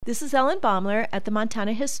This is Ellen Baumler at the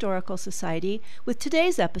Montana Historical Society with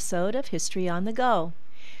today's episode of History on the Go.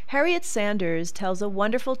 Harriet Sanders tells a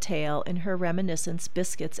wonderful tale in her reminiscence,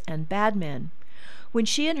 Biscuits and Bad Men. When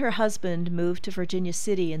she and her husband moved to Virginia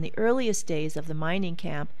City in the earliest days of the mining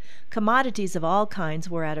camp, commodities of all kinds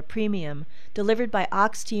were at a premium, delivered by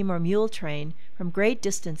ox team or mule train from great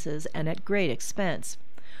distances and at great expense.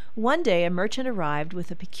 One day a merchant arrived with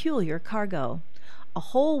a peculiar cargo, a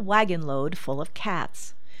whole wagon load full of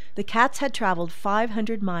cats. The cats had traveled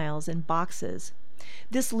 500 miles in boxes.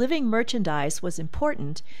 This living merchandise was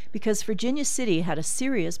important because Virginia City had a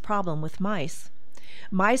serious problem with mice.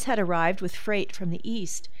 Mice had arrived with freight from the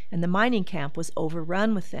east, and the mining camp was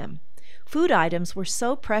overrun with them. Food items were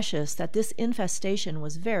so precious that this infestation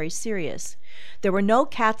was very serious. There were no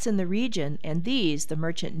cats in the region, and these, the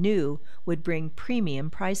merchant knew, would bring premium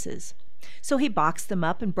prices. So he boxed them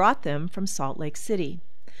up and brought them from Salt Lake City.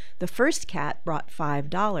 The first cat brought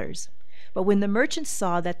 $5. But when the merchant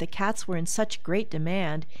saw that the cats were in such great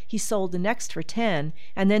demand, he sold the next for $10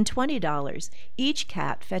 and then $20, each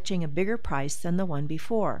cat fetching a bigger price than the one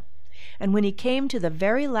before. And when he came to the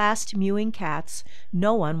very last mewing cats,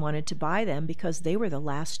 no one wanted to buy them because they were the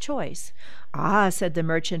last choice. "Ah," said the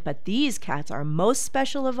merchant, "but these cats are most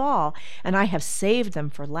special of all, and I have saved them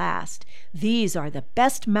for last. These are the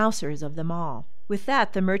best mousers of them all." With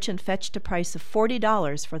that, the merchant fetched a price of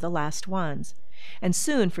 $40 for the last ones. And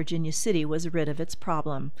soon Virginia City was rid of its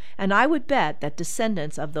problem, and I would bet that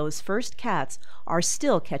descendants of those first cats are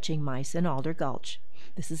still catching mice in Alder Gulch.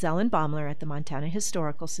 This is Ellen Baumler at the Montana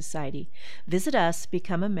Historical Society. Visit us,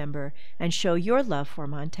 become a member, and show your love for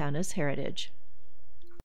Montana's heritage.